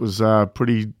the trip was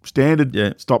pretty standard.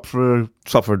 Yeah. Stop for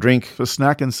a drink, for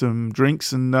snack and some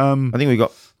drinks, and I think we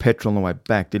got petrol on the way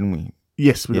back, didn't we?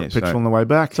 yes, we got petrol on the way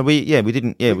back. So we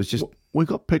didn't. Yeah, it was just we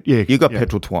got petrol. you got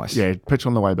petrol twice. Yeah,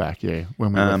 petrol on the way back. Yeah,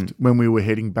 when we left, when we were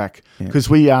heading back, because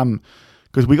we got to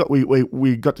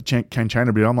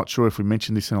Kanchanaburi. I'm not sure if we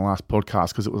mentioned this in the last podcast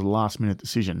because it was a last minute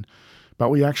decision, but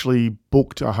we actually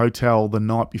booked a hotel the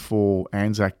night before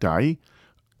Anzac Day.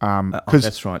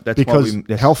 That's right. That's because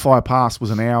why Hellfire Pass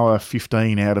was an hour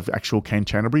 15 out of actual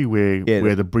Kanchanaburi,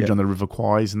 where the bridge on the River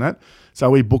Kwai is and that. So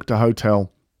we booked a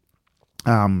hotel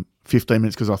 15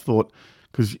 minutes because I thought,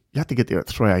 because you had to get there at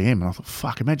 3 a.m. and I thought,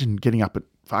 fuck, imagine getting up at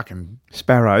fucking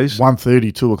Sparrows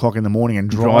 1:30, 2 o'clock in the morning and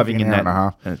driving an hour and a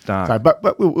half. And it's dark. So,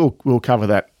 but we'll cover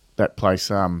that place.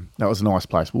 That was a nice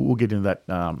place. We'll get into that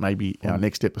maybe our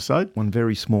next episode. One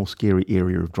very small, scary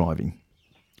area of driving.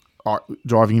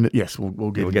 Driving in it, yes,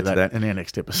 we'll get to that in our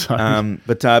next episode.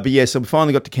 But yeah, so we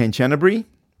finally got to Kanchanaburi.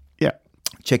 Yeah,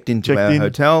 checked into our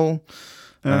hotel.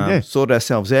 Sorted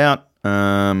ourselves out.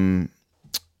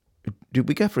 Did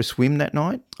we go for a swim that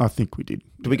night? I think we did.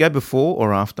 Did we go before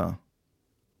or after?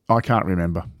 I can't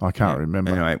remember.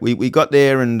 remember. Anyway, we got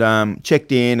there and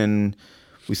checked in, and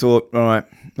we thought, all right,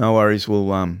 no worries. We'll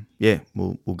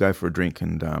go for a drink.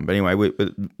 And but anyway,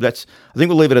 I think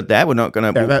we'll leave it at that. We're not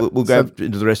going to. We'll go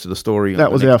into the rest of the story.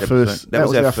 That was our first. That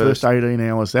was our first 18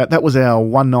 hours. That was our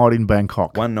one night in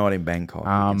Bangkok. One night in Bangkok.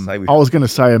 I was going to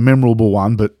say a memorable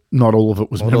one, but not all of it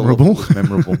was memorable.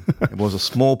 It was a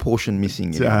small portion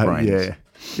missing in our brains.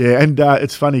 Yeah, and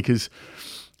it's funny because.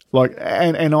 Like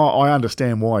and I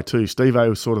understand why too. Steve-O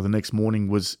was sort of the next morning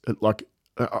was like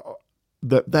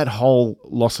that whole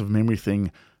loss of memory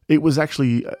thing. It was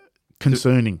actually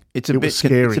concerning. It was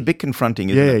scary. It's a bit confronting,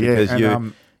 isn't it?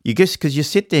 Because you guess because you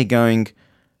sit there going,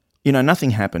 nothing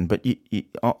happened, but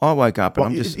I woke up and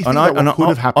I'm just could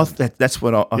have happened. That's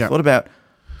what I thought about.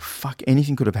 Fuck,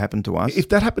 anything could have happened to us. If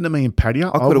that happened to me in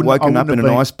Pattaya, I could have woken up in an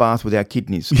ice bath with our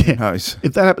kidneys. Yeah.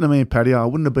 If that happened to me in Pattaya, I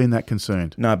wouldn't have been that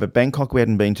concerned. No, but Bangkok we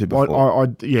hadn't been to before.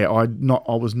 I've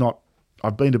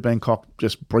been to Bangkok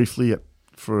just briefly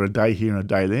for a day here and a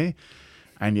day there,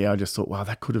 and I just thought, wow,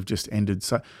 that could have just ended.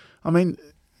 So, I mean,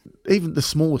 even the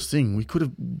smallest thing, we could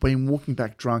have been walking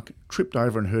back drunk, tripped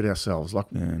over and hurt ourselves. Like,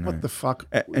 what the fuck?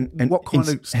 And what kind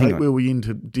of state were we in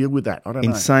to deal with that? I don't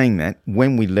know. In saying that,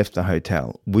 when we left the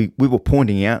hotel, we were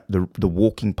pointing out the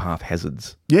walking path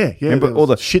hazards. Yeah. Remember all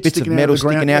the shit bits of metal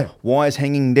sticking out, wires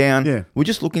hanging down. Yeah. We're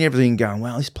just looking at everything and going,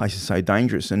 wow, this place is so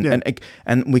dangerous. And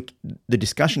the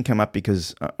discussion came up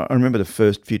because I remember the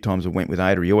first few times I went with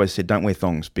Ada, he always said, don't wear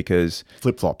thongs because...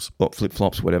 Flip-flops,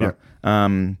 whatever.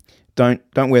 Yeah.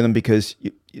 Don't wear them because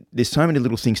there's so many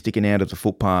little things sticking out of the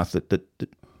footpath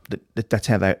that's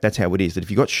how it is. That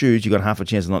if you got shoes, you got half a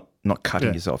chance of not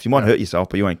cutting yourself. You might hurt yourself,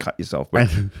 but you won't cut yourself. But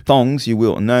thongs, you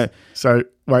will. No. So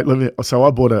wait,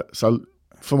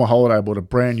 for my holiday, I bought a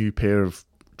brand new pair of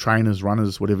trainers,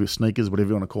 runners, sneakers, whatever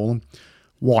you want to call them,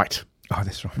 white. Oh,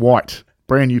 that's right. White,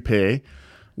 brand new pair.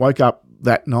 Woke up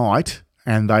that night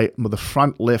and the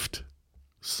front left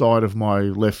side of my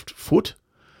left foot.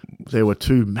 There were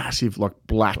two massive,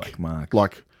 black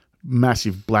marks.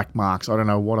 Massive black marks. I don't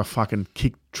know what a fucking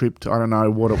kick tripped. I don't know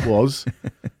what it was.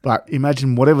 But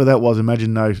imagine whatever that was.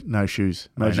 Imagine no shoes.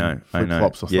 Imagine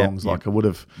flip-flops or thongs. It would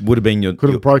have been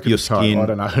could have broken your toe. skin. I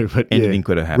don't know. But anything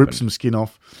could have happened. Ripped some skin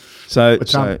off. So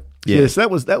that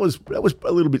was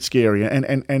a little bit scary.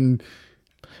 And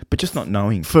but just not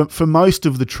knowing. For most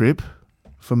of the trip,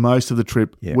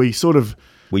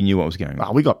 we knew what was going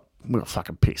on. We got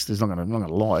fucking pissed. I'm not gonna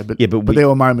lie, but there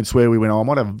were moments where we went, I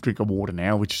might have a drink of water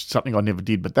now, which is something I never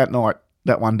did. But that night,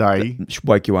 that one day,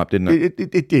 woke you up, didn't it?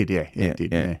 It did, yeah. It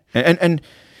did, yeah. And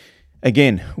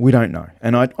again, we don't know,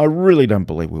 and I really don't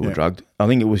believe we were drugged. I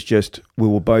think it was just we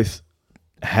were both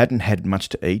hadn't had much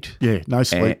to eat. Yeah, no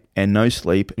sleep. And no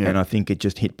sleep, and I think it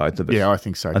just hit both of us. Yeah, I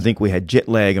think so. I think we had jet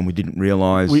lag and we didn't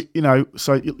realise.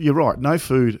 So you're right. No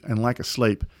food and lack of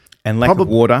sleep. And lack of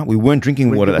water. We weren't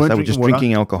drinking water. We were just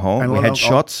drinking alcohol. We had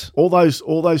shots. All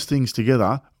those things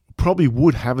together probably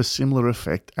would have a similar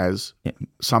effect as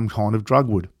some kind of drug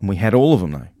would. And we had all of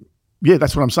them though. Yeah,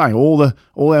 that's what I'm saying.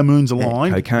 All our moons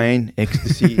aligned. Cocaine,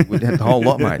 ecstasy, we had the whole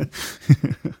lot, mate.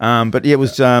 But yeah, it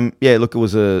was look, it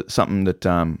was something that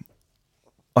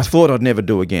I thought I'd never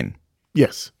do again.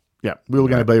 Yes. Yeah, we were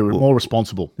going to be more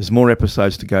responsible. There's more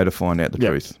episodes to go to find out the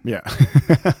truth. Yeah.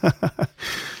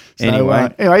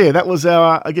 Anyway, yeah, that was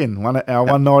our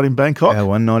one night in Bangkok. Our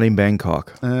one night in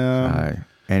Bangkok.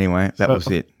 Anyway, that was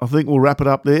it. I think we'll wrap it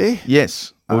up there.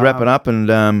 Yes, we'll wrap it up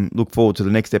and look forward to the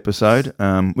next episode.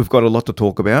 We've got a lot to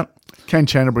talk about.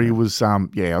 Canterbury was, I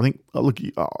think,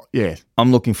 yeah.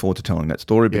 I'm looking forward to telling that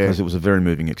story because it was a very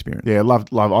moving experience. Yeah, love.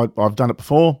 I've done it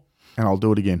before and I'll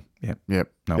do it again. Yep,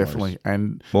 no definitely. Worries.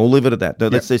 And we'll leave it at that.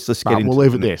 Let's get into. We'll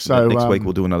leave it there. So next week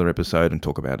we'll do another episode and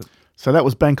talk about it. So that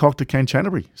was Bangkok to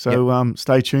Canterbury. So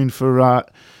stay tuned for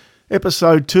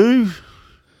episode 2,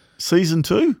 season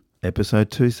 2. Episode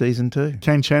 2, season 2.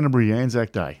 Canterbury,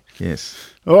 Anzac Day.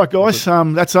 Yes. All right, guys.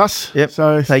 That's us. Yep.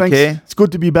 So Take care. It's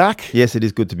good to be back. Yes, it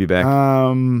is good to be back.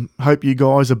 Hope you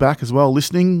guys are back as well,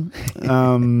 listening.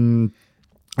 And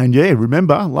yeah,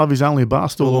 remember, love is only a bar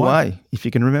stool away. If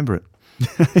you can remember it.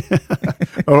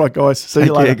 All right, guys. See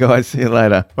you later. Take care, guys. See you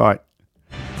later. Bye.